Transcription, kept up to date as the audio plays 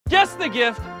Guess the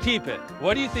gift, keep it.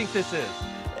 What do you think this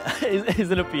is?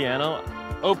 Is it a piano?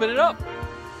 Open it up.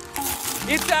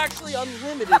 It's actually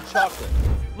unlimited chocolate.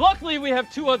 Luckily, we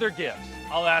have 2 other gifts.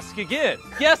 I'll ask again.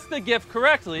 Guess the gift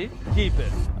correctly, keep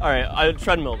it. All right, a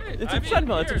treadmill. It's a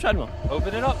treadmill. It's a treadmill.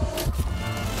 Open it up.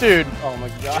 Dude. Oh my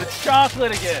God. It's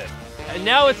chocolate again. And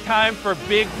now it's time for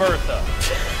Big Bertha.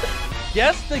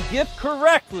 Guess the gift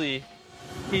correctly,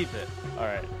 keep it. All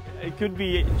right. It could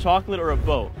be chocolate or a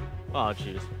boat. Oh,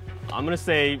 jeez. I'm gonna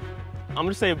say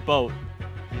a boat.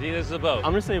 You think this is a boat?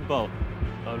 I'm gonna say a boat.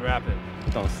 Unwrap it.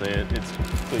 Don't say it.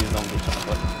 Please don't be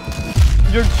chocolate.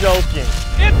 You're joking.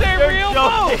 It's a real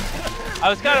boat! I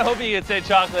was kind of hoping you'd say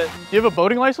chocolate. Do you have a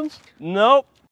boating license? Nope.